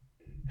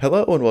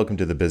Hello and welcome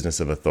to the Business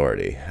of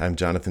Authority. I'm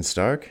Jonathan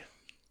Stark.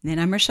 And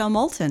I'm Rochelle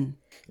Moulton.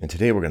 And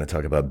today we're going to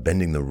talk about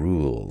bending the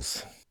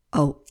rules.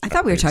 Oh, I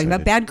thought we were talking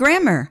about bad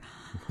grammar.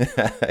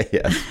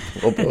 Yes,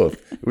 well,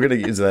 both. We're going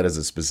to use that as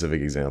a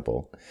specific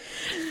example.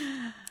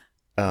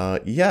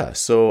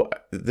 So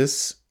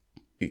this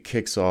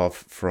kicks off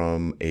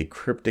from a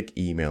cryptic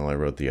email I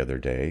wrote the other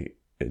day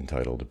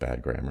entitled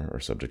Bad Grammar, or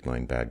subject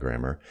line Bad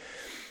Grammar.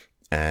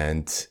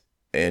 And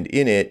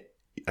in it,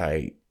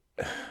 I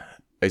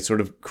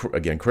sort of,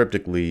 again,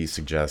 cryptically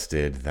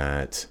suggested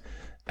that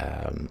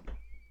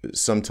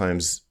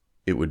sometimes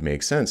it would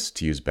make sense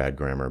to use bad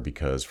grammar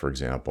because, for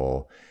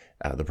example,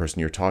 the person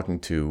you're talking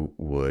to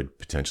would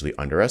potentially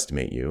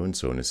underestimate you. And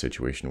so in a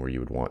situation where you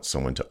would want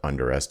someone to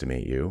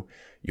underestimate you,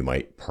 you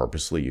might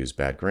purposely use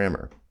bad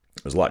grammar.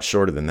 It was a lot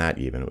shorter than that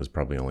even. It was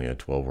probably only a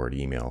 12-word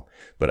email.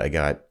 But I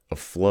got a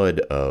flood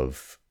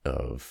of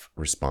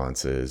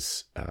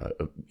responses.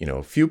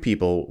 A few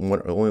people,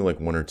 only like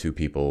one or two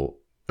people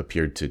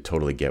appeared to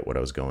totally get what I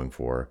was going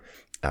for.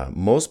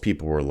 Most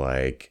people were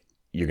like,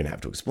 you're going to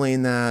have to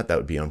explain that. That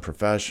would be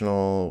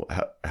unprofessional.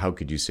 How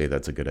could you say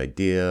that's a good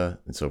idea?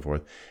 And so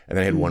forth. And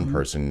then I had one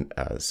person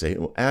say,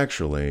 well,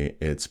 actually,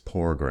 it's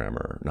poor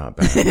grammar, not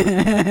bad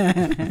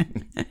grammar.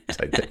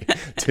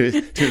 to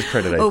his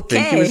credit, I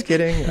think he was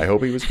kidding. I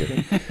hope he was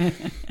kidding.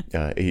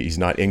 He's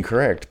not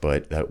incorrect,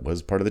 but that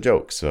was part of the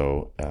joke.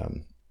 So,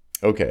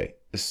 okay.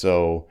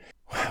 So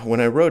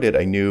when I wrote it,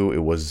 I knew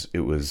it was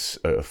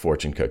a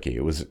fortune cookie.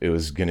 It was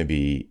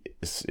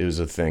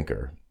a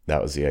thinker.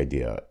 That was the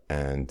idea,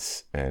 and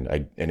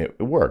it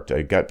worked.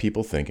 I got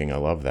people thinking. I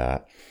love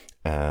that.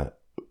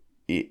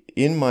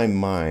 In my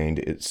mind,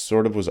 it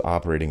sort of was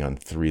operating on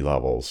three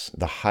levels.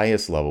 The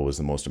highest level was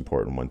the most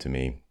important one to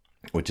me,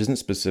 which isn't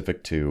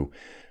specific to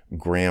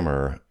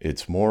grammar.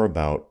 It's more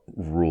about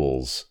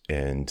rules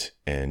and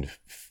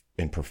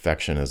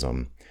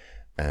perfectionism,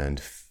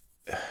 and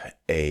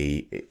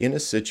in a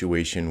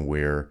situation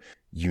where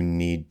you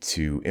need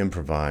to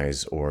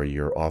improvise or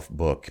you're off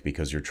book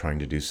because you're trying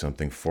to do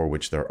something for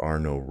which there are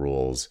no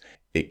rules,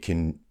 it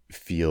can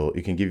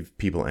give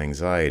people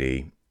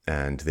anxiety,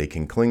 and they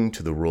can cling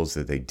to the rules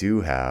that they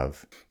do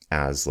have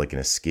as like an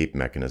escape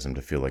mechanism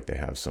to feel like they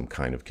have some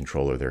kind of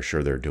control, or they're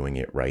sure they're doing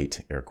it right,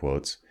 air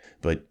quotes.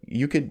 But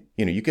you could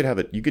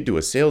do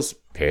a sales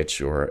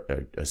pitch or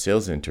a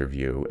sales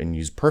interview and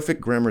use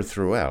perfect grammar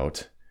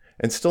throughout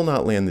and still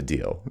not land the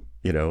deal.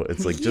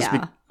 It's like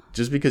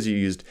just because you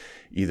used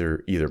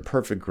either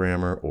perfect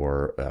grammar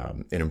or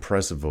an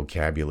impressive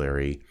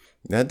vocabulary,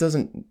 that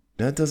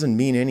doesn't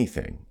mean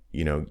anything.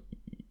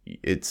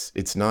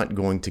 It's not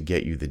going to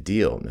get you the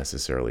deal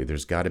necessarily.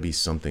 There's got to be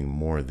something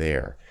more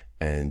there.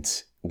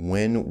 And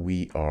when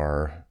we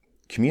are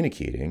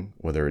communicating,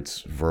 whether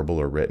it's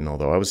verbal or written,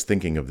 although I was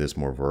thinking of this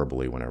more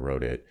verbally when I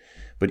wrote it,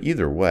 but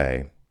either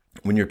way,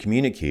 when you're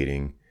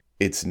communicating,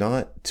 it's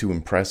not to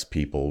impress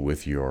people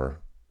with your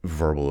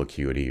verbal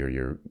acuity or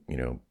your,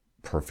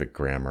 perfect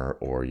grammar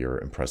or your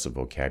impressive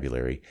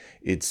vocabulary.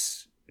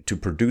 It's to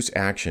produce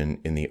action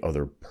in the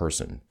other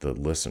person, the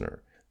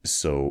listener.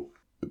 So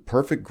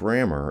perfect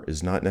grammar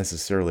is not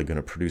necessarily going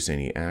to produce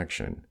any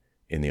action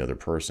in the other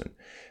person.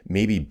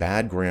 Maybe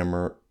bad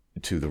grammar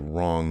to the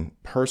wrong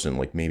person,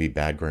 like maybe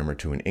bad grammar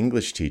to an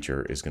English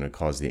teacher, is going to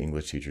cause the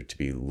English teacher to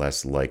be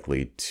less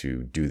likely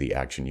to do the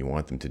action you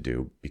want them to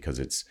do because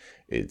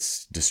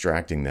it's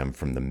distracting them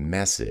from the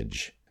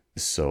message.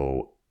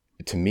 So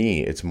to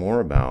me, it's more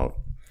about,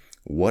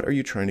 what are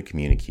you trying to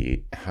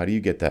communicate? How do you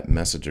get that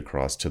message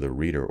across to the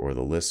reader or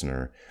the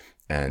listener?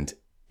 And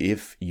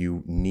if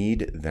you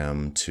need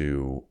them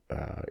to,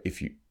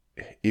 if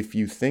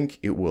you think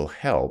it will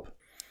help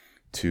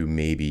to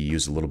maybe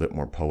use a little bit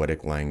more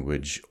poetic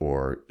language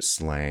or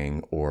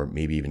slang, or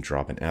maybe even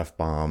drop an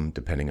F-bomb,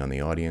 depending on the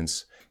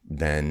audience,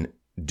 then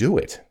do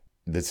it.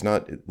 That's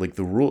not like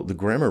the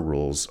grammar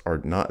rules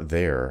are not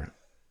there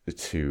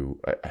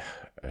to,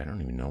 I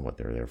don't even know what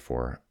they're there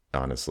for.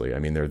 Honestly, I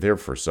mean, they're there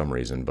for some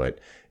reason, but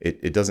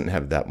it doesn't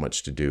have that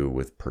much to do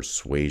with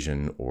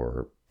persuasion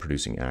or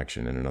producing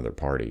action in another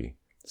party,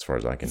 as far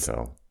as I can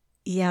tell.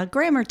 Yeah,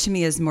 grammar to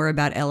me is more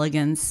about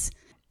elegance,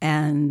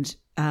 and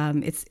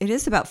it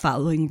is about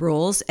following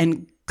rules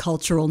and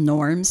cultural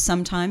norms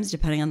sometimes,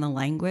 depending on the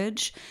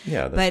language.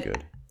 Yeah, that's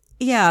good.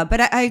 Yeah, but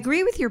I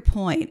agree with your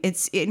point.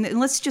 And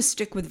let's just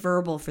stick with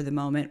verbal for the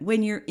moment.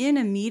 When you're in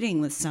a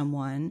meeting with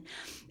someone,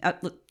 a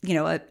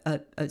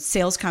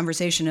sales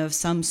conversation of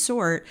some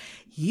sort,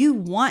 you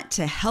want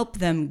to help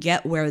them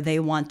get where they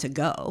want to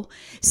go.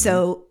 Mm-hmm.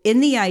 So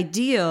in the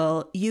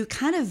ideal, you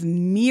kind of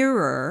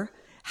mirror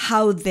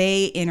how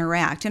they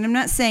interact. And I'm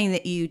not saying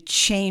that you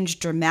change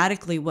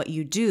dramatically what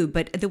you do,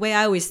 but the way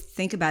I always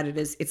think about it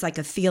is it's like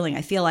a feeling.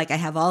 I feel like I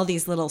have all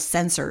these little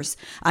sensors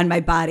on my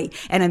body,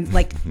 and I'm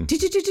like,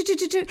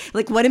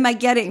 like, what am I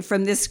getting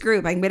from this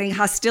group? I'm getting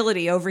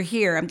hostility over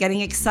here. I'm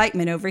getting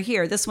excitement over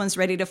here. This one's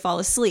ready to fall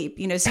asleep.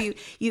 So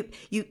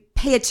you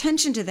pay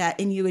attention to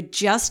that, and you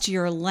adjust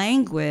your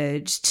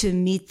language to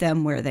meet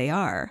them where they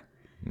are.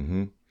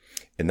 Mm-hmm.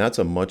 And that's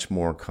a much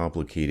more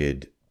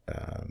complicated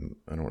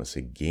I don't want to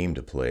say game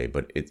to play,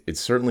 but it's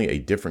certainly a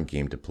different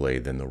game to play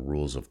than the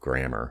rules of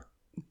grammar.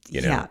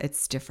 Yeah,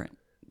 it's different.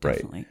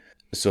 Definitely. Right.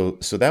 So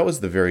that was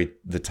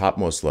the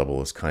topmost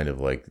level is kind of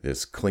like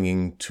this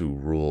clinging to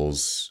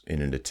rules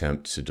in an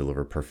attempt to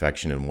deliver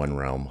perfection in one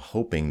realm,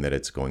 hoping that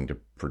it's going to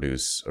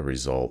produce a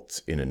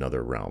result in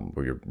another realm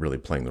where you're really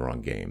playing the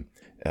wrong game.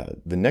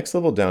 The next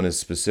level down is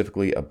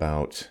specifically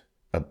about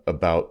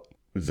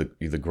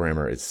the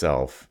grammar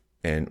itself.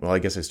 And well, I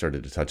guess I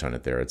started to touch on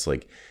it there. It's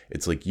like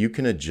you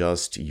can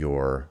adjust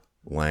your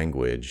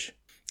language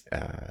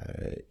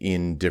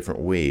in different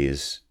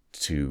ways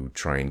to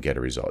try and get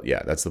a result.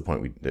 Yeah, that's the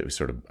point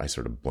I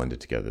sort of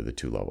blended together the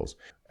two levels.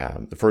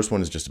 The first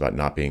one is just about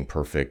not being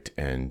perfect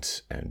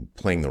and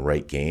playing the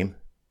right game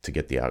to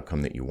get the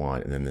outcome that you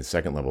want. And then the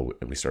second level,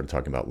 we started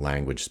talking about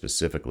language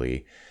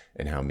specifically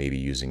and how maybe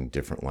using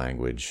different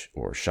language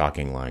or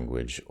shocking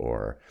language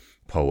or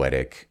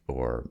poetic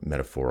or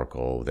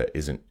metaphorical that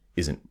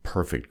isn't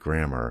perfect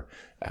grammar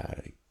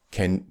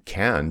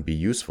can be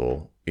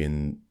useful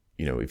in,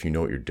 if you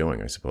know what you're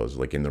doing, I suppose,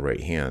 like in the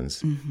right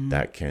hands,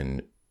 that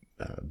can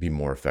be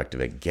more effective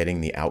at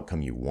getting the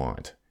outcome you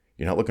want.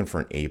 You're not looking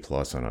for an A+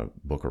 on a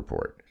book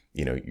report.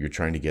 You're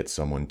trying to get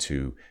someone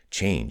to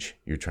change.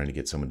 You're trying to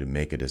get someone to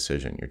make a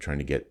decision. You're trying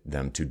to get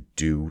them to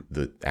do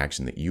the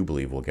action that you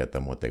believe will get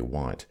them what they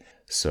want.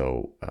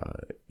 So,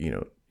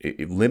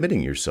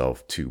 limiting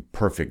yourself to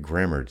perfect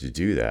grammar to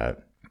do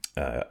that,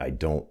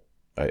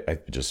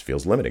 it just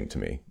feels limiting to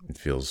me. It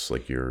feels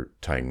like you're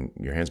tying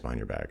your hands behind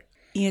your back.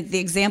 The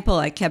example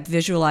I kept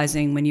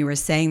visualizing when you were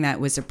saying that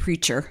was a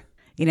preacher.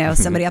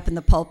 Somebody up in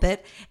the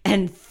pulpit,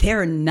 and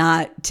they're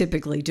not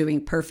typically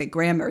doing perfect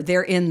grammar.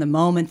 They're in the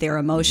moment. They're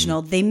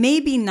emotional. They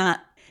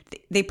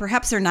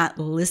perhaps are not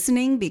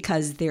listening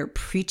because they're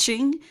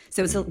preaching.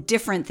 So it's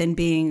different than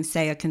being,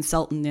 say, a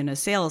consultant in a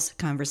sales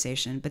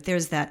conversation. But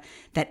there's that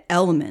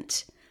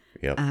element.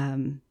 Yep.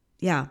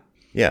 Yeah.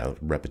 Yeah,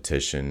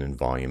 repetition and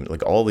volume,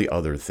 like all the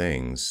other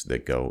things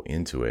that go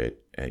into it.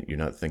 And you're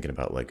not thinking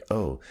about like,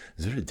 oh,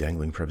 is there a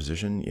dangling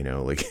preposition? And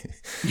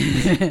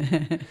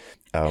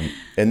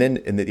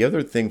the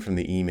other thing from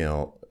the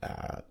email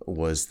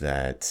was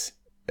that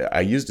I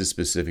used a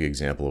specific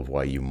example of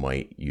why you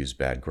might use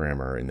bad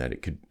grammar, and that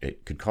it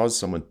could cause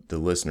the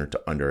listener,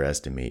 to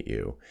underestimate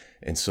you.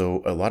 And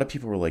so a lot of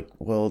people were like,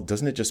 well,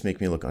 doesn't it just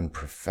make me look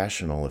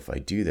unprofessional if I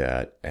do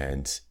that?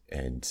 And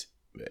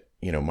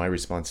my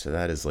response to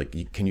that is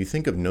like, can you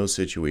think of no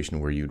situation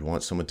where you'd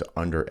want someone to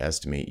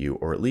underestimate you,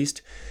 or at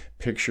least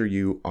picture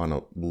you on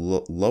a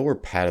lower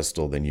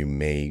pedestal than you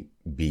may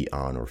be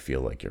on or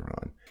feel like you're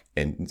on?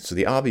 And so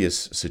the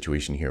obvious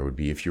situation here would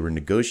be if you were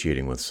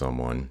negotiating with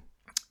someone,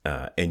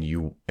 and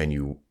you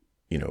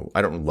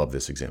I don't love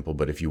this example,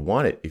 but if you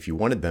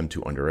wanted them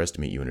to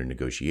underestimate you in a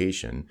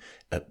negotiation,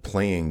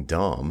 playing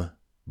dumb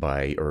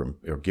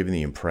or giving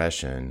the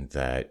impression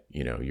that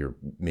you're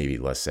maybe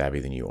less savvy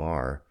than you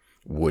are,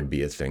 would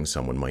be a thing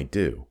someone might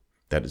do.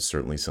 That is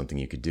certainly something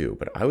you could do.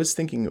 But I was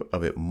thinking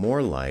of it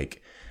more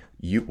like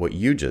what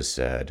you just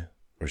said,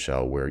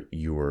 Rochelle, where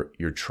you're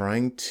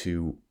trying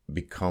to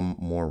become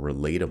more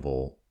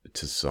relatable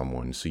to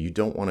someone. So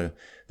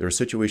there are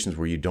situations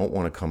where you don't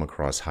want to come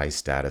across high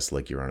status,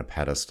 like you're on a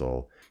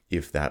pedestal,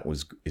 if that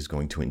is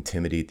going to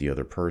intimidate the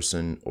other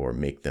person or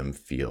make them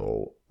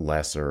feel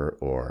lesser,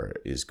 or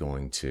is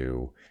going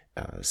to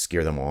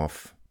scare them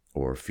off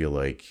or feel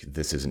like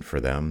this isn't for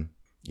them.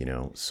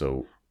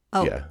 So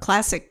yeah.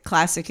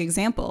 Classic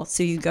example.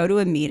 So you go to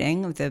a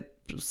meeting with a,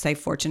 say,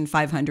 Fortune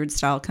 500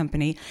 style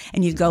company,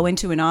 and you go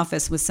into an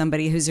office with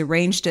somebody who's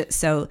arranged it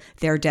so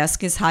their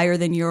desk is higher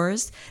than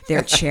yours,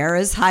 their chair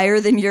is higher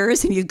than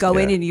yours, and you go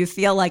in and you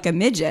feel like a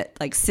midget,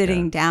 like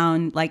sitting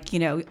down, like,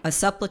 a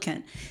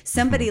supplicant.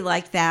 Somebody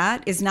like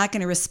that is not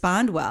going to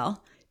respond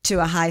well to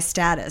a high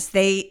status.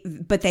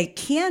 But they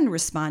can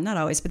respond, not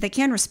always, but they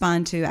can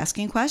respond to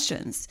asking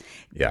questions.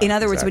 Yeah, in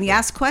other words, when you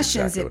ask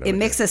questions, exactly it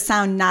makes us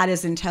sound not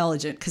as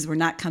intelligent because we're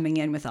not coming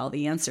in with all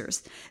the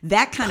answers.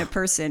 That kind of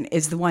person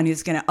is the one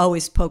who's going to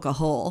always poke a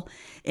hole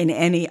in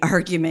any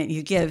argument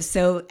you give.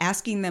 So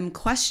asking them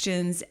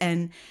questions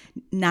and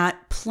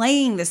not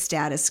playing the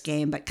status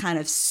game, but kind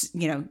of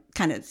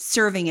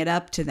serving it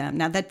up to them.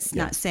 Now, that's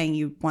not saying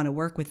you want to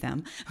work with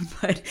them,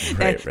 but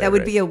that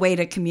would be a way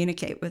to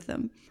communicate with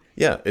them.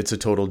 Yeah, it's a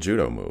total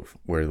judo move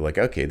where like,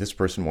 okay, this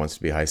person wants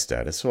to be high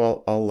status,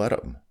 so I'll let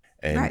them.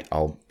 And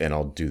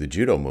I'll do the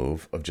judo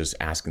move of just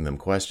asking them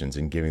questions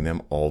and giving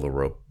them all the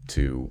rope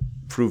to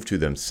prove to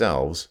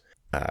themselves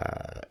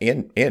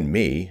and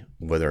me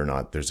whether or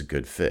not there's a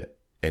good fit,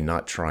 and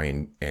not try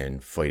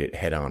and fight it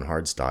head on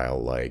hard style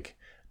like,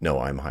 no,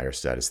 I'm higher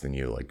status than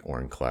you. Like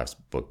Oren Klaff's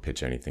book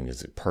Pitch Anything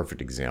is a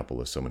perfect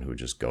example of someone who would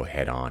just go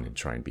head on and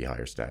try and be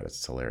higher status.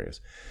 It's hilarious.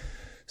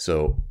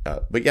 So,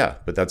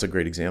 but that's a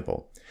great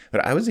example.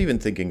 But I was even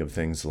thinking of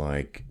things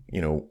like,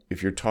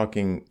 if you're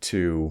talking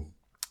to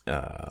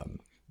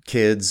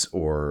kids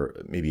or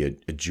maybe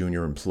a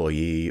junior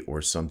employee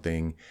or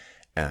something,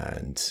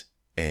 and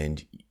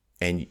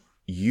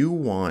you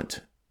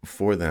want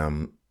for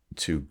them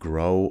to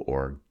grow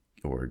or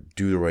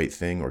do the right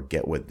thing or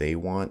get what they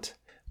want.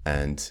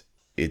 And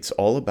it's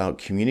all about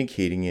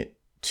communicating it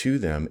to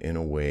them in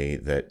a way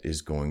that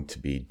is going to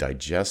be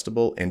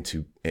digestible and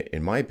to,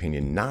 in my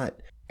opinion, not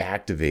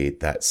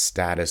activate that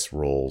status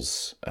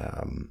roles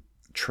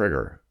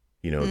trigger,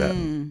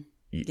 that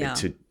Yeah.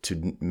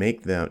 to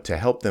make them, to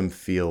help them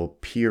feel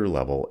peer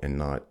level and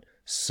not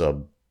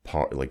sub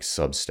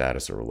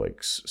status, or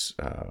like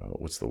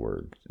what's the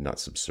word? Not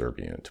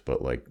subservient,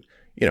 but like,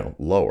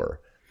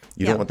 lower.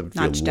 You don't want them to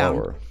feel notched down.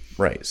 lower.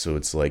 Right. So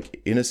it's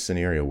like in a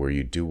scenario where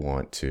you do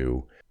want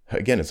to,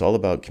 again, it's all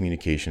about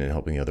communication and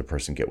helping the other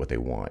person get what they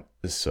want.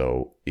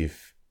 So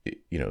if,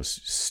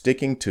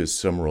 sticking to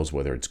some rules,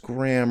 whether it's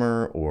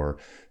grammar or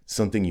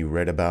something you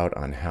read about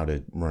on how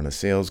to run a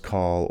sales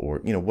call, or,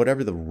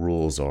 whatever the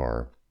rules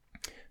are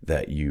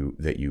that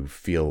you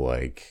feel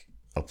like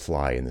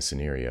apply in the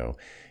scenario,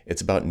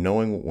 it's about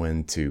knowing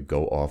when to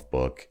go off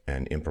book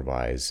and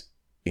improvise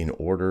in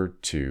order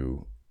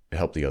to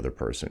help the other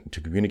person,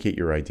 to communicate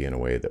your idea in a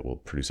way that will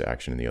produce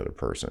action in the other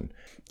person.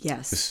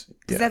 Yes.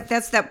 Because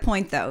that's that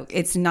point, though.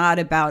 It's not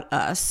about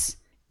us.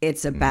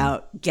 It's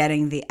about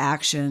getting the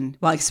action.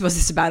 Well, I suppose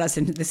it's about us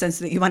in the sense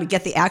that you want to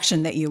get the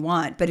action that you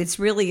want, but it's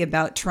really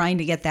about trying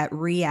to get that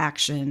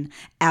reaction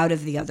out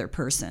of the other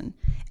person.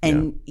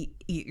 And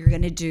you're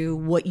going to do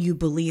what you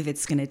believe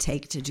it's going to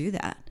take to do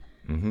that.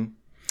 Mm-hmm.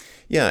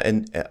 Yeah,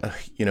 and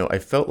I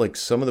felt like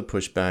some of the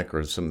pushback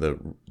or some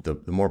of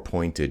the more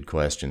pointed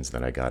questions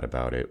that I got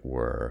about it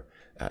were,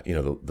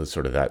 the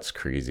sort of, that's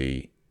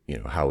crazy.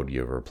 How would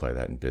you ever apply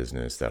that in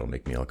business? That'll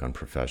make me look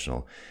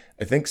unprofessional.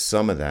 I think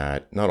some of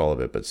that, not all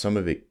of it, but some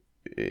of it,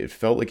 it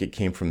felt like it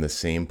came from the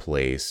same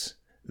place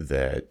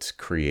that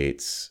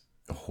creates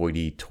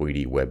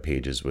hoity-toity web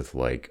pages with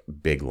like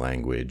big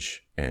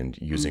language and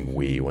using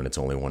we when it's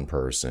only one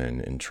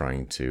person, and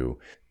trying to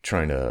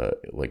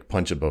like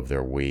punch above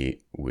their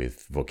weight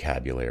with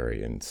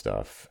vocabulary and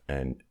stuff.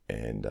 And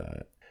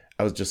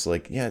I was just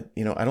like, I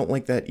don't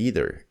like that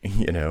either,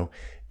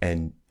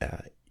 and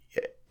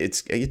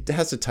it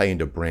has to tie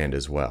into brand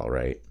as well,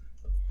 right?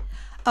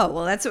 Oh,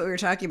 well, that's what we were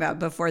talking about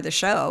before the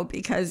show,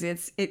 because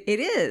it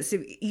is.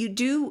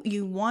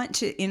 You want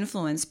to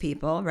influence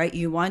people, right?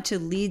 You want to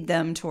lead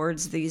them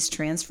towards these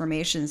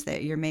transformations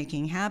that you're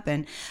making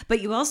happen, but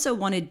you also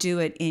want to do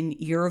it in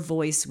your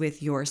voice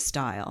with your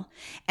style.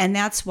 And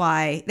that's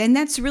why, and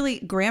that's really,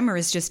 grammar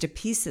is just a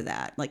piece of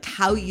that, like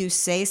how you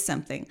say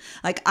something.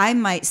 Like I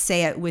might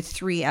say it with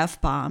 3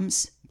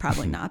 F-bombs.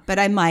 Probably not, but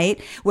I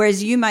might.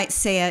 Whereas you might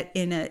say it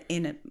in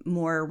a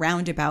more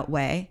roundabout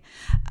way.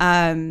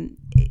 That's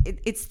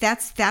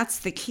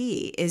the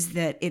key, is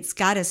that it's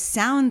got to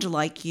sound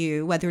like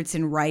you, whether it's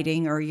in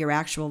writing or your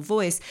actual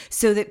voice,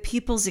 so that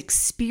people's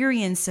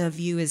experience of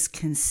you is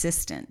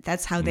consistent.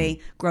 That's how they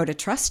grow to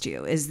trust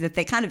you, is that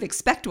they kind of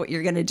expect what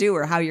you're going to do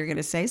or how you're going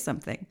to say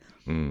something.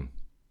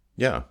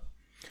 Yeah,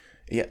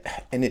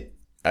 and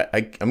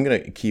I'm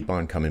going to keep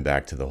on coming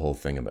back to the whole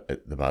thing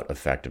about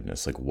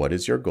effectiveness. Like, what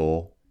is your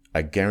goal?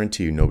 I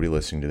guarantee you, nobody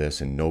listening to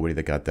this and nobody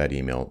that got that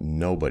email,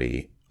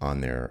 nobody on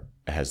there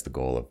has the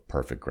goal of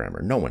perfect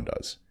grammar. No one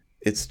does.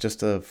 It's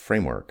just a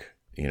framework,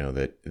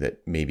 that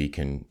maybe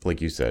can, like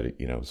you said,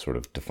 sort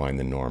of define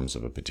the norms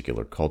of a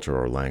particular culture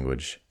or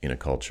language in a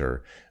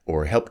culture,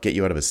 or help get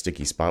you out of a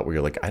sticky spot where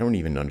you're like, I don't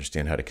even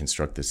understand how to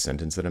construct this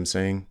sentence that I'm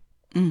saying,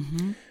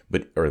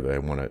 or that I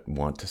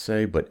want to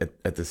say. But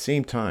at the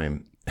same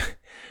time,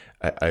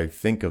 I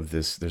think of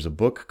this. There's a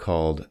book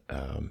called,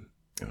 I'm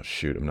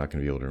not going to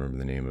be able to remember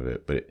the name of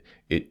it, but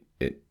it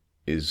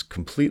is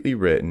completely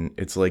written.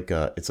 It's like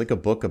a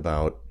book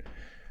about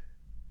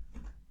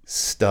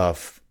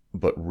stuff,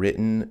 but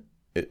written,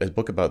 a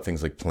book about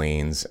things like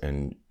planes,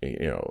 and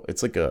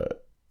it's like a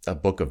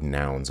book of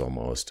nouns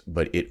almost,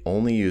 but it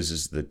only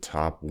uses the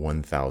top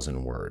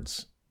 1,000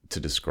 words to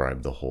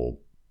describe the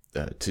whole.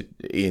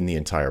 In the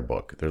entire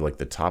book, they're like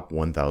the top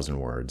 1,000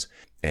 words,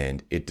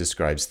 and it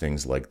describes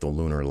things like the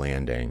lunar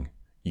landing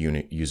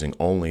using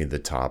only the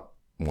top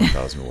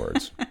 1,000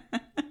 words,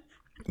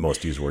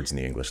 most used words in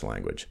the English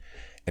language.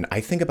 And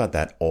I think about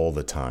that all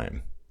the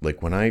time.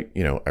 Like when I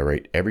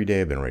write every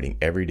day. I've been writing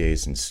every day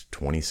since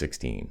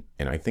 2016,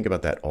 and I think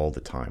about that all the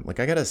time. Like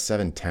I got a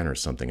 710 or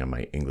something on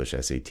my English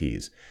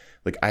SATs.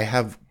 Like I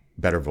have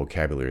better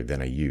vocabulary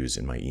than I use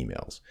in my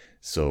emails.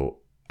 So.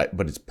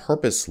 But it's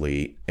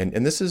purposely,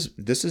 and this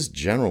is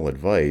general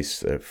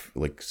advice,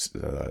 like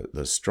the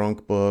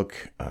Strunk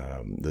book,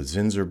 the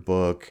Zinzer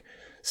book,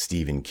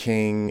 Stephen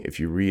King. If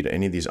you read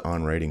any of these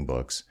on-writing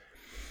books,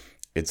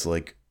 it's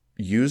like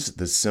use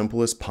the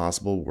simplest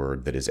possible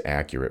word that is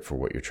accurate for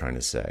what you're trying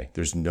to say.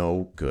 There's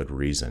no good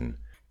reason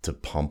to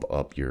pump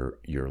up your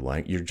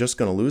language. You're just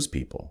going to lose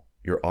people.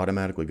 You're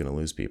automatically going to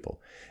lose people.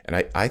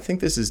 And I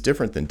think this is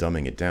different than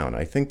dumbing it down.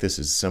 I think this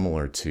is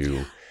similar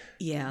to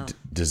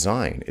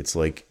design. It's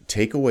like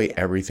take away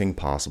everything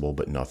possible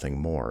but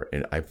nothing more.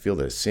 And I feel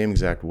the same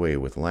exact way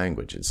with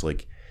language. It's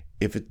like,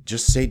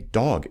 just say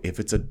dog. If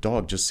it's a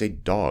dog, just say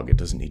dog. It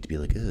doesn't need to be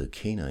like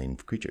canine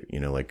creature,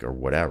 or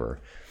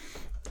whatever.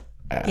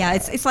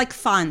 It's like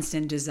fonts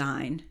in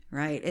design,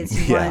 right? It's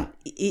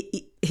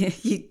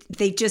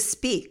they just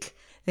speak.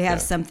 They have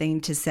Yeah.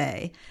 something to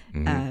say.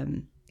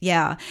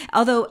 Yeah.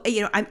 Although,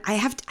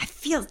 I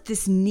feel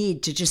this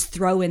need to just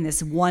throw in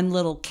this one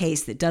little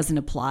case that doesn't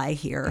apply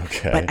here,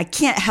 Okay. but I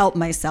can't help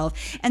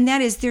myself. And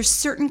that is, there's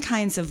certain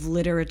kinds of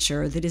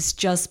literature that is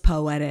just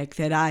poetic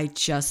that I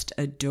just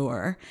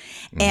adore.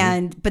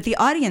 But the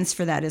audience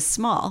for that is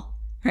small.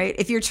 Right.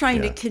 If you're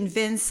trying to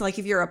convince, like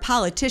if you're a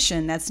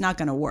politician, that's not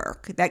going to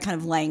work. That kind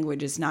of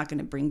language is not going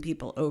to bring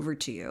people over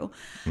to you.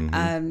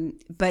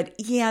 But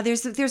yeah,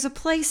 there's a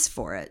place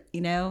for it,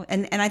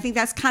 and I think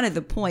that's kind of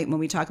the point when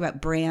we talk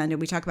about brand and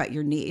we talk about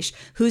your niche.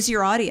 Who's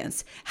your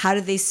audience? How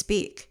do they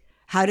speak?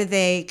 How do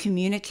they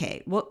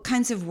communicate? What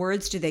kinds of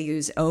words do they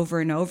use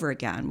over and over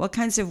again? What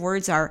kinds of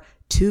words are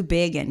too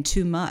big and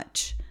too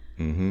much?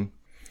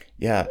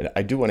 Yeah,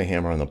 I do want to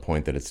hammer on the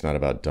point that it's not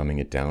about dumbing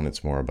it down.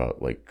 It's more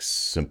about like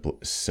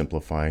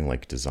simplifying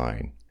like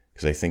design.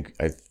 Because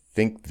I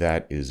think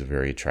that is a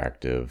very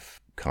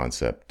attractive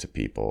concept to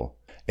people.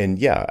 And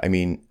yeah, I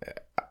mean,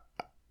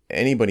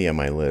 anybody on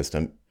my list,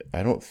 I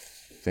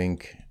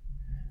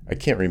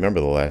can't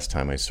remember the last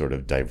time I sort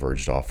of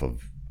diverged off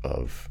of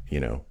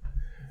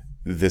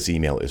this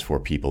email is for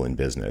people in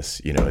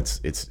business.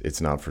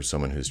 It's not for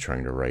someone who's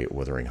trying to write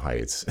Wuthering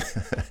Heights.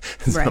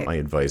 It's not my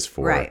advice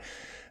for. Right.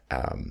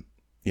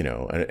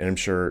 And I'm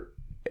sure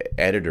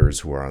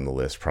editors who are on the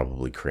list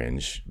probably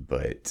cringe,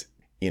 but,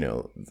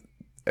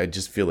 I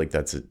just feel like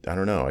I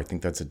don't know. I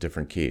think that's a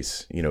different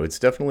case. It's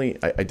definitely,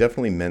 I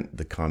definitely meant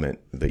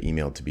the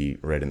email to be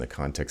read in the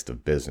context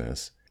of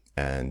business.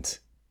 And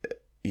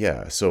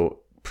yeah,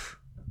 so.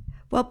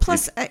 Well,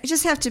 plus I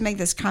just have to make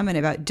this comment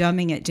about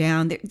dumbing it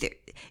down.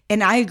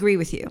 And I agree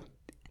with you.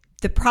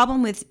 The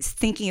problem with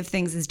thinking of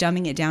things as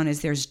dumbing it down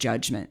is there's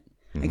judgment.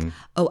 Like,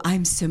 oh,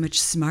 I'm so much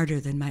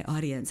smarter than my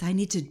audience. I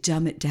need to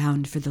dumb it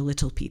down for the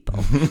little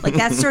people. Like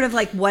that's sort of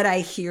like what I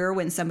hear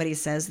when somebody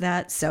says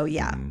that. So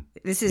yeah,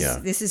 this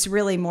is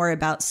really more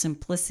about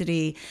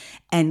simplicity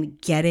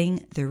and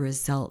getting the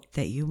result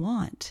that you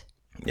want.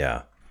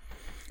 Yeah,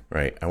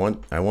 right. I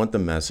want the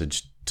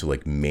message to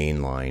like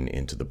mainline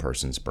into the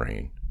person's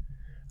brain.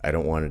 I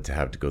don't want it to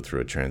have to go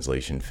through a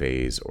translation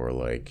phase or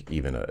like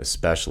even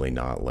especially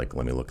not like,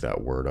 let me look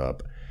that word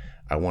up.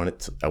 I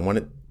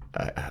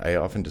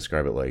often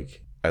describe it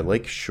like I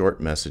like short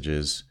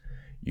messages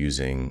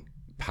using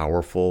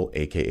powerful,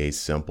 aka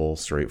simple,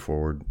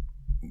 straightforward,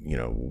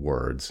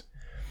 words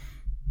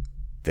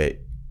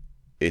that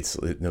it's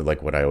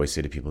like what I always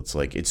say to people. It's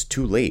like, it's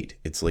too late.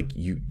 It's like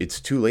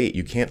it's too late.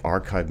 You can't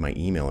archive my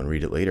email and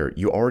read it later.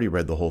 You already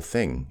read the whole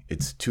thing.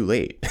 It's too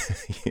late.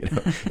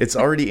 It's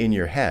already in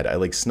your head. I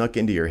like snuck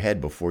into your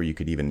head before you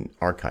could even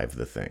archive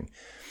the thing.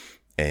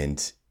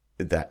 And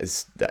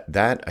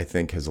that I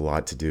think has a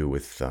lot to do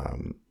with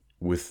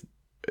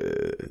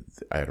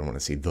I don't want to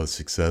say the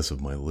success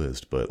of my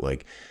list, but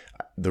like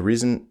the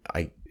reason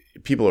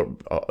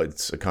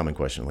it's a common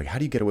question. Like, how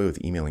do you get away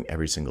with emailing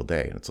every single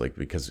day? And it's like,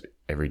 because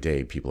every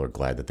day people are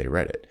glad that they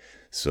read it.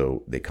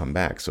 So they come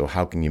back. So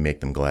how can you make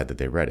them glad that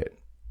they read it?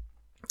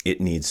 It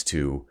needs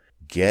to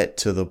get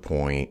to the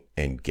point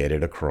and get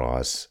it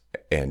across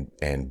and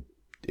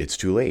it's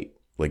too late.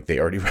 Like they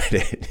already read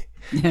it.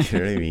 You know what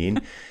I mean?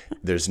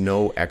 There's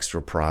no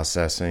extra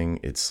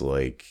processing. It's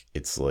like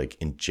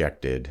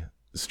injected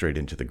straight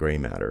into the gray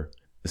matter.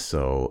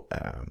 So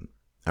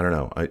I don't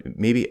know.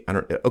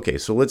 Okay,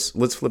 so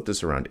let's flip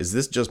this around. Is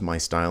this just my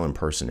style and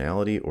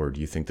personality, or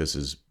do you think this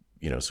is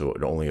so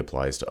it only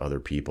applies to other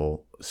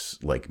people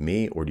like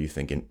me, or do you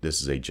think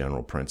this is a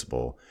general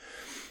principle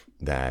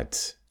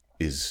that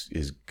is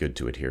good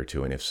to adhere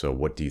to? And if so,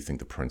 what do you think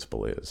the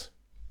principle is?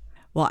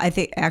 Well,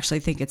 I actually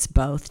think it's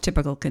both.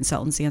 Typical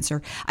consultant's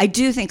answer. I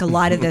do think a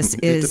lot of this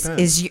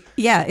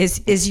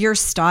is your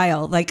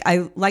style. Like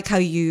I like how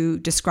you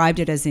described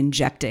it as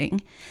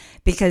injecting,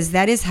 because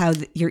that is how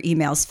your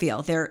emails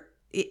feel.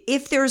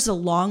 If there's a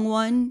long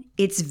one,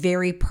 it's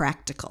very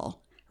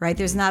practical, right?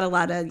 There's not a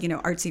lot of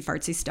artsy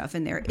fartsy stuff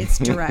in there. It's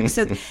direct.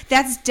 So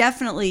that's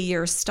definitely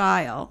your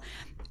style.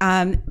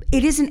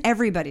 It isn't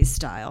everybody's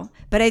style,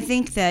 but I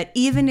think that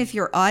even if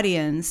your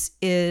audience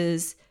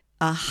is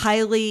a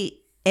highly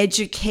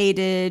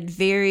educated,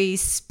 very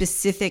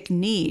specific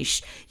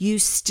niche, you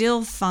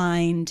still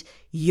find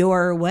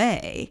your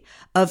way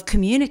of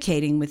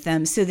communicating with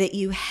them so that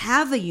you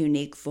have a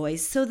unique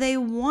voice, so they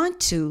want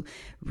to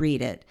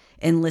read it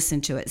and listen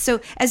to it. So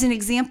as an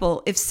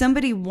example, if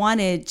somebody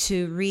wanted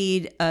to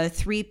read a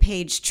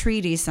 3-page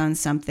treatise on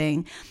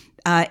something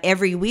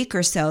every week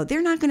or so,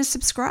 they're not going to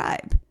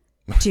subscribe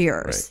to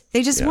yours. Right.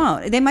 They just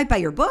won't. They might buy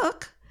your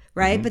book,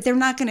 right? Mm-hmm. But they're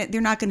not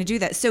going to do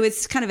that. So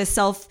it's kind of a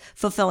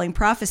self-fulfilling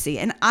prophecy.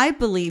 And I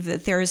believe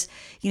that there's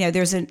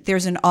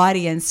an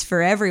audience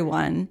for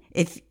everyone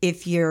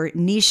if you're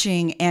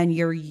niching and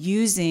you're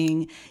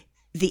using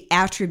the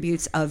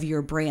attributes of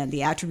your brand,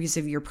 the attributes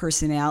of your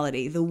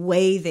personality, the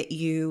way that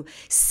you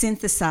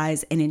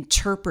synthesize and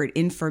interpret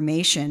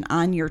information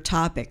on your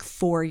topic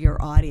for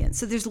your audience.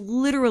 So there's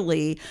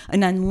literally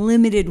an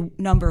unlimited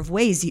number of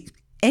ways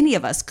any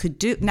of us could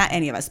do, not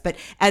any of us, but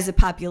as a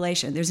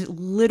population, there's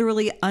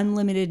literally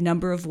unlimited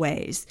number of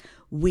ways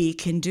we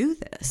can do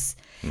this.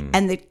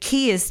 And the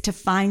key is to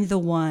find the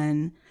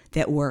one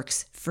that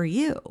works for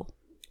you.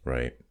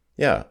 Right.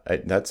 Yeah.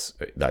 That's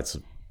a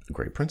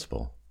great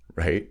principle.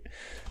 Right.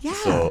 Yeah.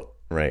 So,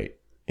 right.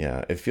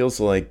 Yeah. It feels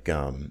like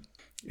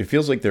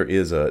there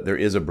is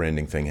a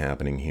branding thing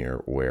happening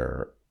here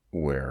where,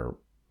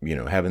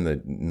 having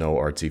the no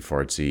artsy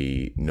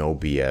fartsy, no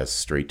BS,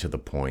 straight to the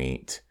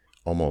point,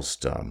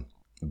 almost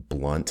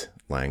blunt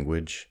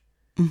language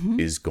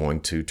is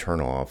going to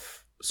turn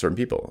off certain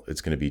people.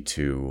 It's going to be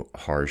too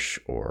harsh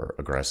or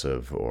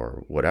aggressive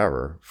or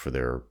whatever for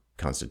their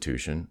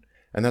constitution,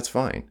 and that's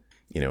fine.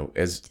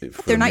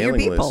 They're not your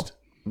people, list,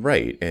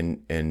 right?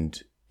 And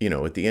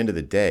at the end of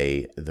the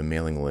day, the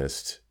mailing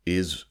list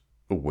is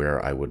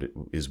where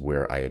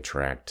I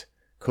attract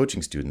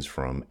coaching students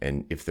from,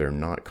 and if they're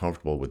not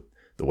comfortable with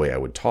the way I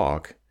would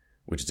talk,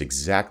 which is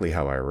exactly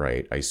how I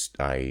write,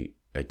 I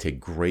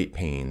take great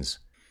pains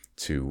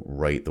to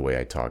write the way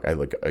I talk.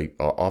 I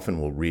often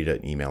will read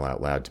an email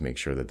out loud to make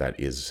sure that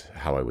is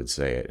how I would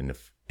say it. And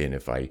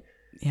if I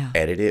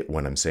edit it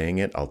when I'm saying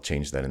it, I'll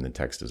change that in the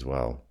text as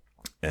well.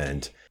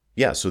 And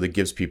so that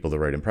gives people the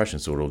right impression.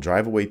 So it'll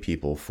drive away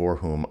people for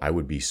whom I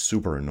would be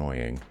super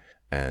annoying.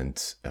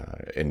 And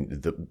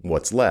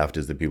what's left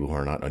is the people who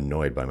are not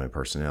annoyed by my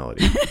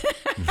personality.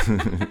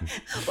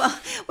 Well,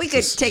 we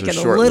could take it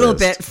a little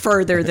bit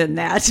further than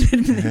that.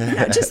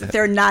 Not just that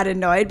they're not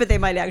annoyed, but they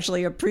might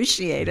actually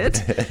appreciate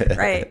it.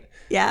 Right.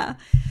 Yeah.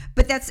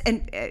 But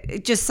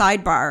just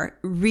sidebar,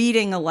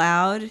 reading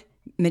aloud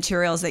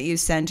materials that you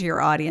send to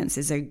your audience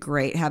is a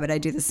great habit. I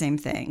do the same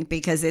thing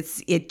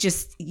because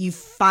you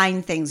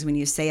find things when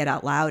you say it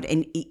out loud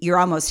and you're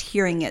almost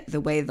hearing it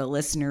the way the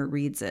listener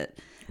reads it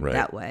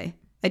that way.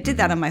 I did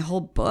that on my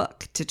whole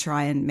book to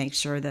try and make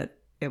sure that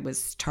it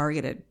was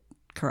targeted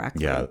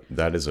correctly. Yeah,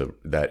 that is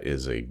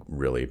a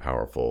really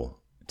powerful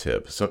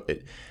tip. So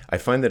I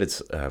find that it's,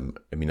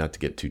 not to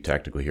get too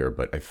technical here,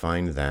 but I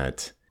find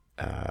that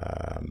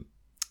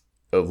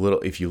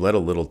if you let a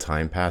little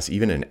time pass,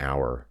 even an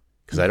hour,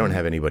 because I don't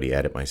have anybody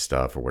edit my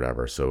stuff or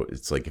whatever. So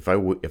it's like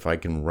if I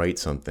can write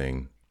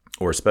something,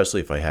 or especially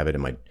if I have it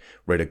in my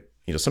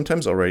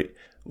sometimes I'll write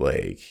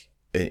like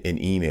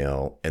an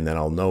email and then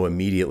I'll know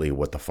immediately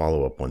what the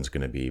follow-up one's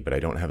going to be, but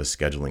I don't have a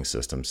scheduling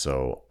system.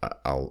 So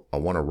I'll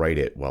want to write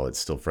it while it's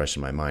still fresh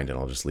in my mind, and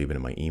I'll just leave it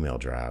in my email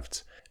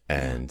drafts.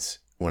 And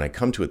when I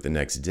come to it the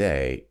next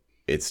day,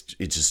 it's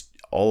just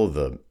all of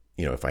the,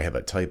 if I have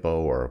a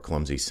typo or a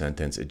clumsy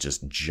sentence, it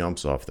just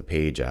jumps off the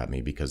page at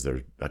me because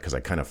I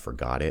kind of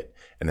forgot it.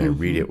 And then I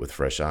read it with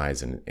fresh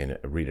eyes and I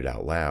read it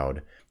out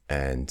loud.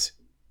 And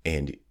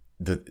it's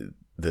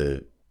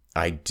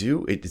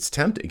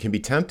tempting. It can be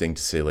tempting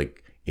to say, like,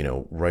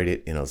 write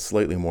it in a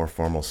slightly more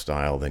formal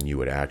style than you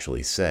would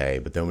actually say.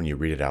 But then when you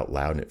read it out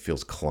loud and it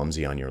feels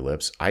clumsy on your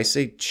lips, I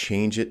say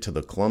change it to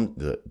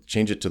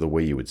the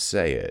way you would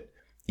say it,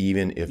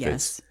 even if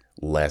it's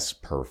less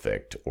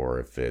perfect or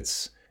if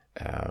it's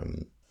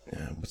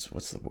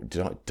what's the word?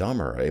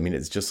 Dumber. I mean,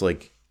 it's just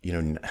like,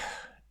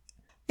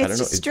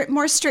 it's just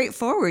more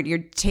straightforward. You're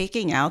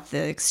taking out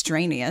the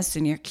extraneous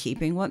and you're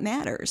keeping what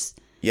matters.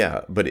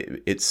 Yeah, but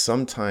it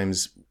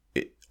sometimes,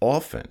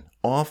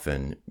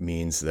 often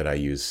means that I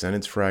use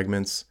sentence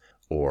fragments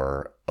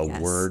or a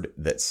word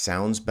that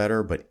sounds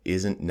better but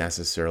isn't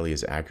necessarily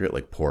as accurate,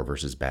 like poor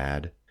versus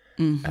bad.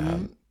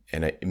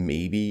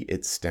 Maybe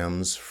it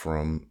stems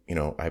from,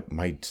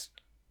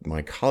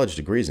 my college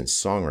degree is in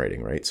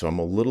songwriting, right? So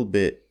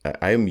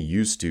I am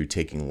used to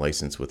taking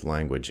license with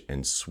language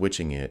and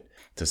switching it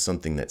to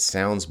something that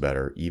sounds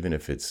better, even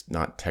if it's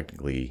not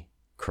technically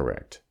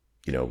correct.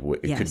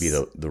 It could be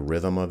the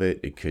rhythm of it.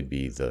 It could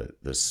be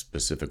the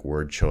specific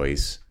word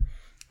choice.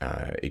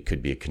 It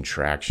could be a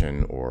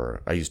contraction,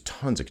 or I use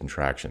tons of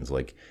contractions.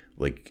 Like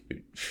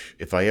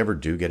if I ever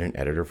do get an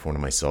editor for one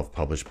of my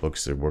self-published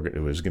books, it was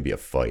going to be a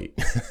fight.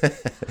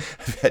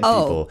 I've had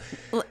people.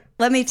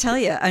 Let me tell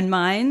you, on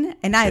mine,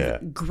 and I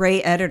have a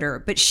great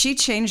editor, but she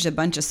changed a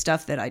bunch of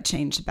stuff that I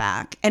changed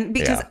back, and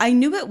because I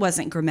knew it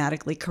wasn't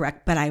grammatically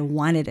correct, but I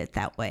wanted it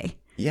that way.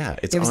 Yeah,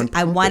 it's on purpose.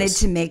 I wanted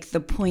to make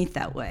the point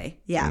that way.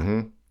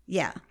 Yeah,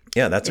 yeah.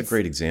 That's a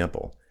great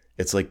example.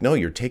 It's like, no,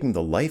 you're taking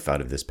the life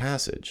out of this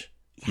passage.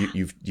 Yeah.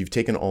 You've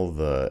taken all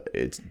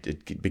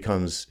it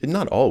becomes,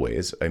 not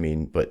always,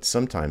 but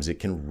sometimes it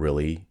can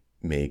really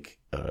make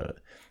a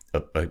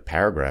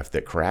paragraph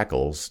that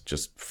crackles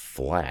just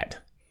flat.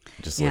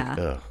 Just like,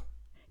 ugh.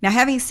 Now,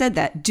 having said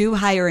that, do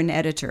hire an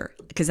editor,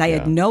 because I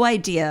had no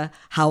idea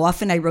how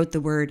often I wrote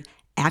the word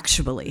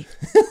actually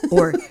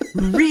or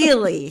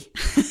really.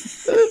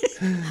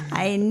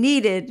 I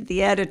needed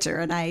the editor,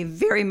 and I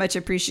very much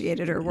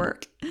appreciated her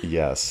work.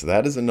 Yes,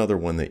 that is another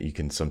one that you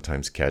can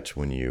sometimes catch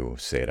when you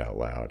say it out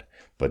loud.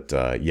 But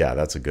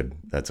that's a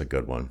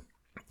good one.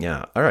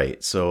 Yeah. All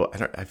right. So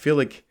I feel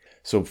like,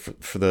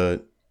 for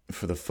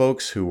the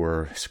folks who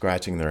were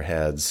scratching their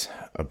heads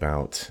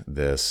about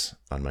this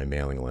on my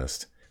mailing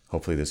list,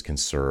 hopefully this can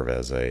serve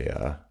as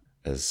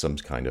some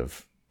kind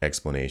of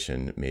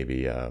explanation.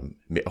 Maybe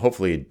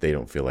hopefully they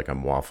don't feel like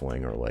I'm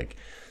waffling or like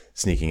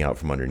sneaking out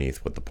from underneath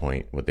what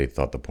they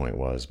thought the point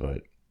was.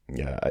 But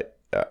yeah,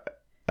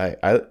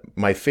 I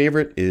my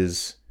favorite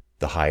is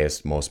the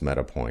highest, most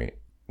meta point,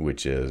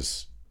 which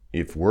is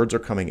if words are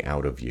coming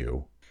out of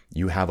you,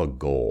 you have a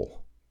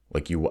goal.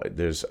 Like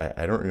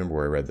I don't remember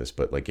where I read this,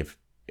 but like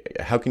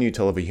how can you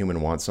tell if a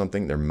human wants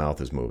something? Their mouth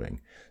is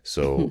moving.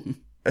 So,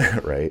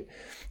 right.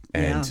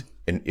 And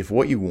if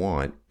what you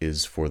want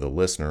is for the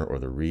listener or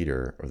the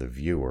reader or the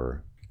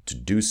viewer to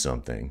do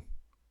something,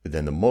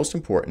 then the most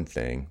important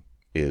thing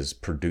is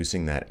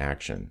producing that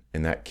action.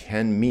 And that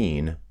can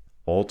mean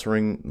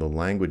altering the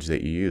language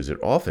that you use. It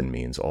often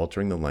means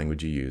altering the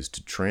language you use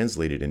to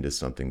translate it into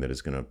something that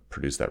is going to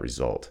produce that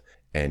result.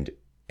 And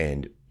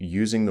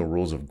using the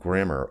rules of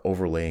grammar,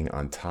 overlaying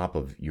on top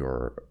of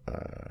your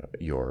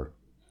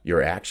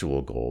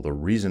actual goal. The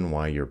reason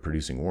why you're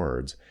producing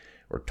words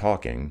or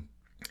talking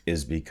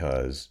is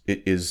because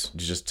it is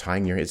just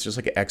it's just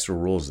like extra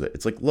rules that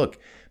it's like, look,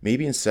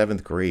 maybe in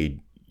 7th grade,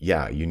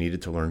 yeah, you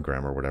needed to learn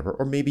grammar or whatever,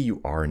 or maybe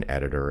you are an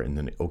editor and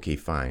then, okay,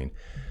 fine.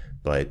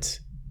 But,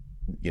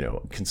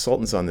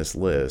 consultants on this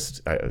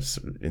list,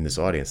 in this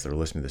audience that are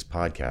listening to this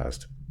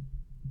podcast,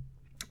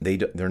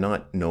 they're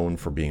not known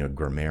for being a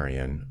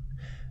grammarian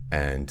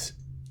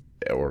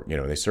or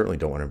they certainly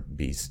don't want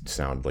to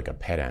sound like a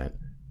pedant,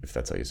 if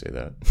that's how you say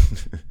that,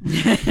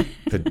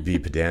 be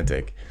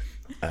pedantic.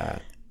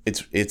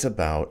 It's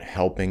about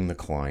helping the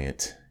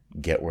client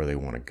get where they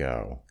want to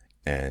go.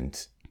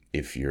 And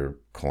if your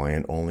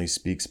client only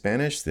speaks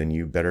Spanish, then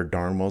you better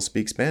darn well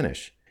speak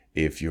Spanish.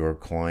 If your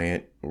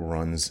client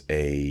runs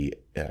a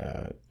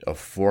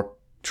fork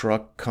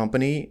truck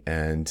company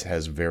and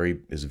is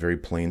very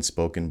plain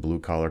spoken, blue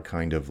collar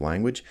kind of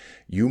language,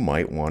 you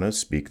might want to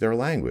speak their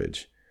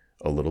language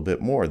a little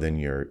bit more than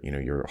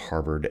your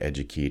Harvard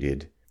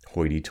educated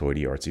hoity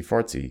toity artsy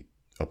fartsy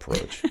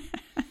approach.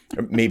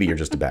 Or maybe you're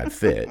just a bad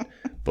fit,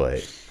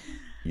 but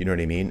you know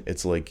what I mean?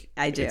 It's like,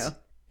 I do.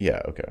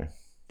 Yeah. Okay.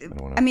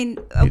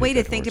 A way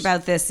to think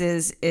about this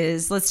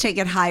is let's take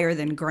it higher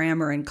than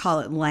grammar and call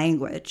it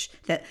language.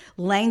 That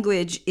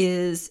language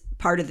is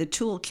part of the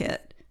toolkit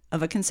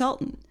of a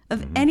consultant,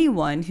 of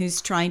anyone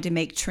who's trying to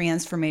make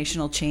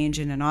transformational change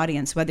in an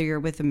audience, whether you're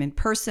with them in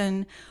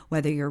person,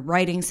 whether you're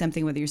writing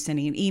something, whether you're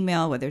sending an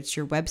email, whether it's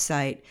your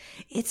website.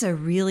 It's a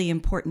really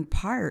important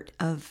part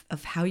of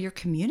how you're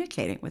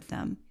communicating with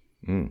them.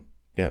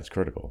 Yeah, it's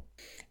critical.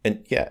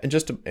 And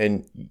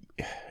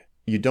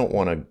you don't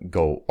want to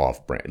go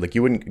off brand. Like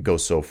you wouldn't go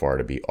so far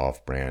to be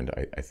off brand,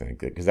 I think,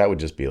 because that would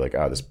just be like,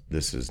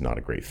 this is not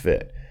a great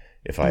fit.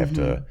 If I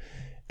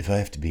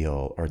have to be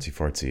all artsy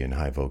fartsy and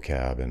high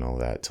vocab and all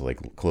that to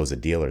like close a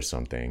deal or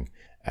something,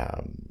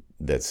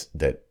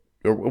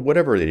 or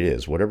whatever it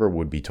is, whatever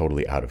would be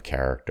totally out of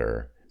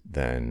character,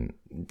 then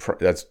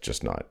that's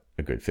just not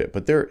a good fit.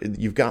 But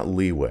you've got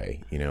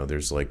leeway,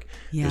 there's like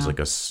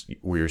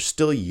where you're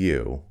still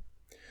you,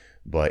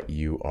 but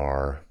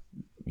you're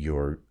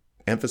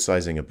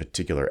emphasizing a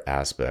particular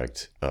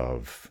aspect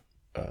of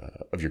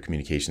your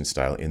communication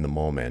style in the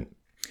moment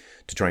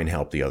to try and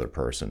help the other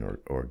person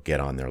or get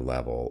on their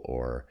level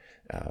or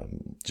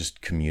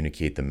just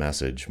communicate the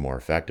message more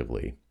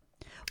effectively.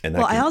 And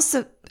I was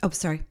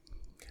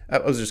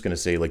just going to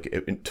say,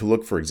 like, to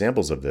look for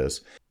examples of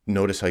this,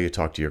 notice how you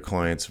talk to your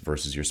clients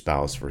versus your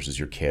spouse versus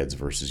your kids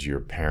versus your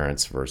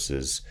parents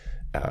versus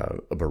a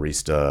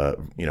barista.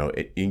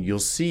 You'll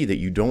see that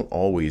you don't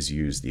always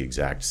use the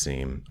exact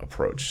same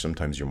approach.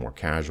 Sometimes you're more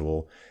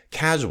casual.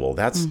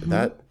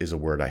 That is a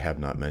word I have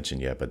not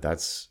mentioned yet, but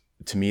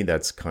to me,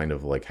 that's kind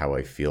of like how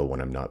I feel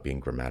when I'm not being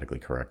grammatically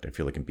correct. I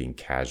feel like I'm being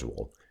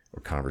casual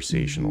or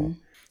conversational.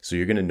 So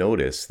you're going to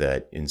notice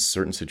that in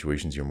certain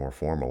situations you're more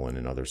formal, and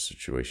in other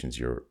situations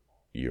you're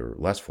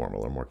less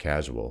formal or more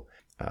casual.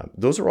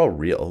 Those are all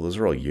real. Those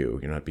are all you.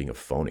 You're not being a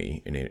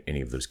phony in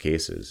any of those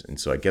cases. And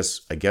so I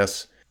guess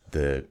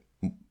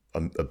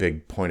a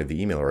big point of the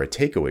email, or a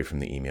takeaway from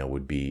the email,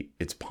 would be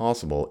it's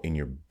possible in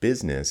your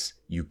business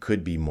you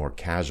could be more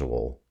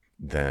casual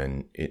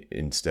than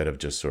instead of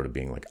just sort of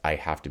being like, I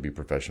have to be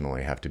professional,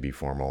 I have to be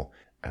formal.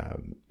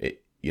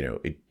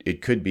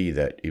 It could be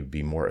that it would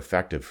be more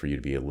effective for you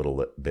to be a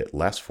little bit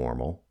less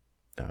formal,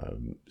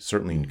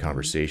 certainly in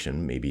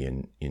conversation, maybe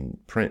in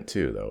print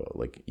too, though,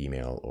 like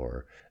email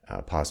or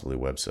possibly a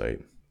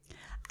website.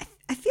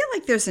 I feel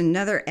like there's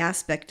another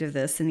aspect of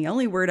this, and the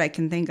only word I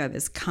can think of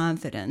is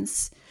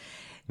confidence,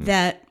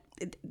 that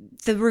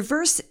the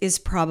reverse is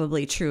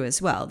probably true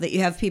as well, that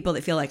you have people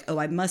that feel like,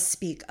 I must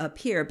speak up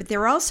here. But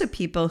there are also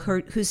people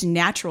whose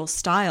natural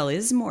style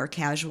is more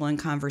casual and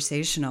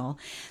conversational,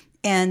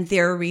 and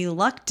they're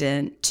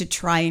reluctant to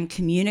try and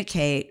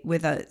communicate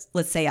with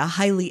let's say, a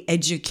highly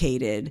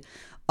educated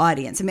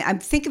audience. I mean, I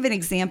think of an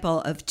example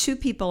of two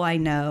people I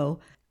know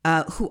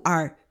who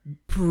are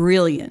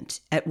brilliant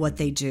at what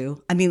they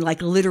do. I mean,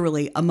 like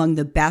literally among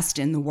the best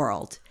in the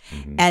world.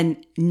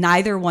 And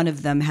neither one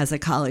of them has a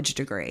college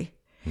degree.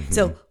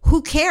 So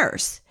who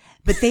cares?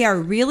 But they are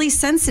really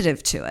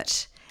sensitive to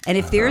it. And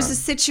if there's a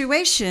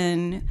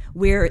situation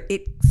where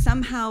it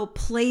somehow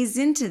plays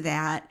into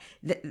that,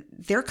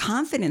 their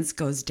confidence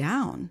goes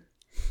down.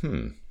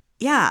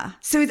 Yeah.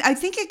 So I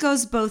think it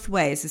goes both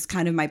ways is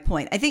kind of my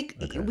point. I think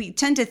we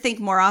tend to think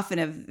more often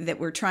of that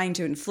we're trying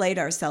to inflate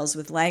ourselves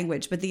with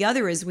language, but the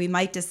other is we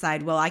might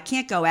decide, well, I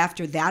can't go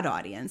after that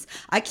audience.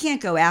 I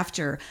can't go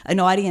after an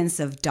audience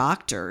of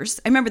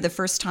doctors. I remember the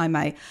first time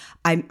I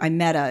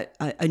met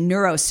a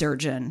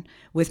neurosurgeon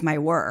with my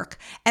work,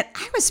 and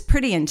I was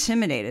pretty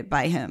intimidated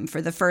by him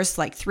for the first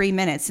 3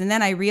 minutes. And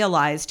then I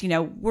realized,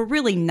 we're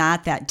really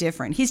not that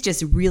different. He's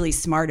just really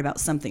smart about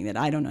something that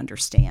I don't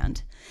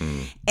understand.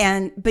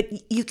 But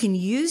you can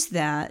use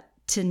that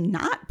to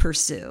not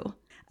pursue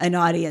an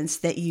audience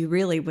that you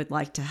really would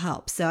like to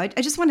help. So I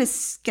just want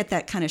to get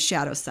that kind of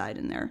shadow side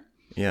in there.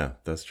 Yeah,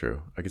 that's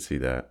true. I could see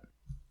that.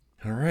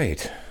 All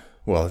right.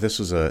 Well, I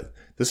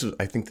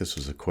think this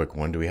was a quick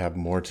one. Do we have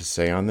more to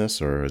say on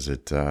this, or is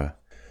it, I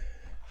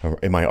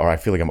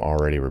feel like I'm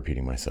already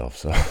repeating myself.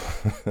 So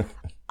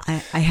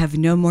I have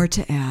no more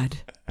to add.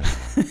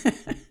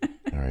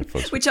 All right,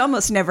 folks. Which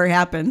almost never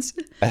happens.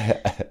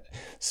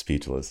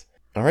 Speechless.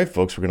 All right,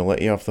 folks, we're going to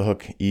let you off the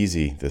hook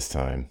easy this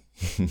time.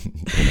 You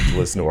don't have to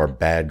listen to our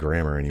bad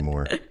grammar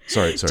anymore.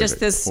 Sorry. Just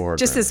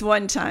this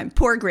one time.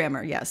 Poor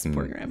grammar. Yes,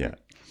 poor grammar.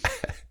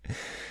 Yeah.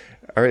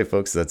 All right,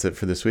 folks, that's it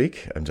for this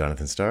week. I'm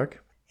Jonathan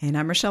Stark. And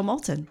I'm Rochelle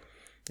Moulton.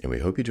 And we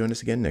hope you join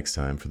us again next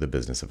time for the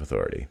Business of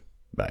Authority.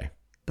 Bye.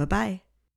 Bye-bye.